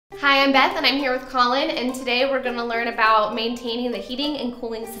Hi, I'm Beth and I'm here with Collin, and today we're going to learn about maintaining the heating and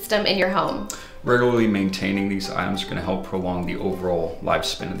cooling system in your home. Regularly maintaining these items are going to help prolong the overall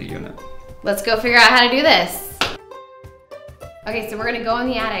lifespan of the unit. Let's go figure out how to do this. Okay, so we're going to go in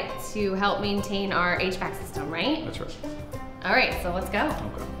the attic to help maintain our HVAC system, right? That's right. All right, so let's go.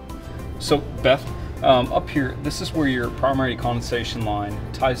 Okay. So Beth, up here, this is where your primary condensation line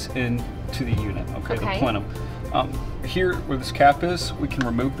ties in to the unit, okay. The plenum. Here, where this cap is, we can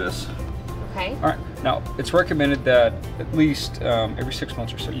remove this. Okay. All right, now it's recommended that at least every 6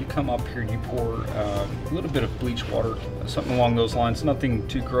 months or so you come up here and you pour a little bit of bleach water, something along those lines, nothing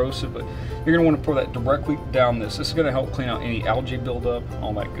too corrosive, but you're gonna wanna pour that directly down this. This is gonna help clean out any algae buildup,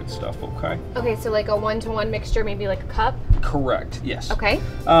 all that good stuff, okay? Okay, so like a 1-to-1 mixture, maybe like a cup? Correct, yes. Okay.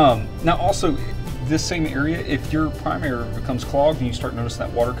 Now also, this same area, if your primary becomes clogged and you start noticing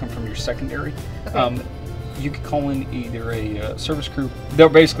that water come from your secondary, you can call in either a service crew. They're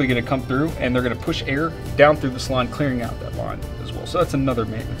basically going to come through and they're going to push air down through this line, clearing out that line as well. So that's another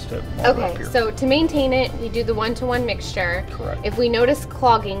maintenance tip. Okay, so to maintain it, we do the 1-to-1 mixture. Correct. If we notice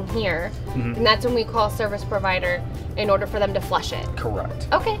clogging here, then that's when we call service provider in order for them to flush it. Correct.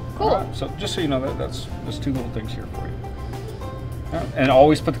 Okay, cool. All right, so just so you know, that's two little things here for you. All right, and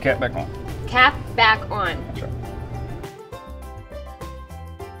always put the cap back on. Cap back on. That's right.